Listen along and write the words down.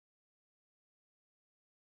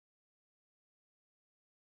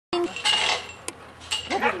Oh,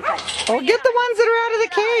 get the ones that are out of the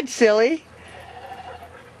cage, silly.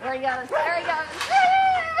 There he goes. There he goes.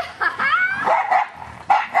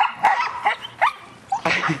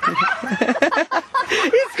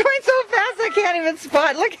 He's going so fast I can't even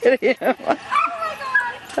spot. Look at him. Oh my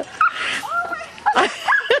god.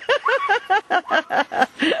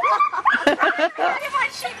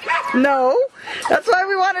 No, that's why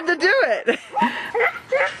we wanted to do it.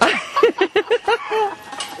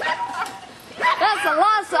 That's a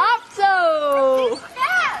Lhasa Apso.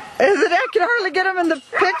 Is it? I can hardly get him in the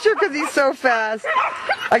picture because he's so fast.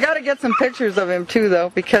 I got to get some pictures of him too, though,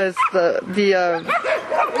 because Well, he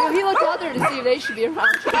looked out there to see if they should be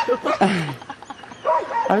around too.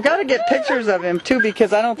 I've got to get pictures of him too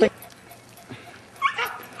because I don't think.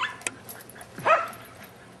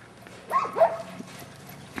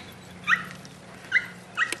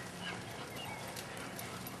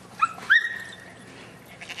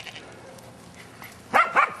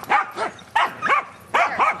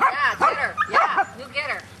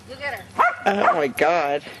 Oh my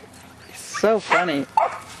God, he's so funny.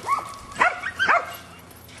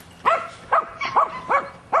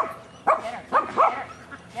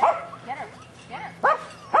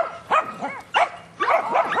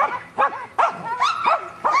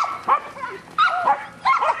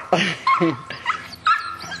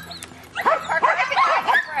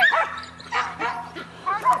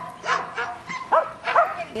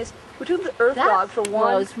 We took the earth dog for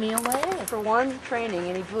one training,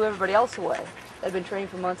 and he blew everybody else away. They've been training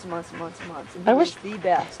for months and months and months and months. And I he wish was the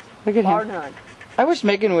best. Look at Bar him. none. I wish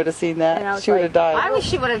Megan would have seen And I that. was She would have like, died. I wish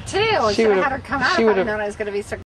she would have too. She Should would've- have had her come out she if I'd would've- known I was going to be so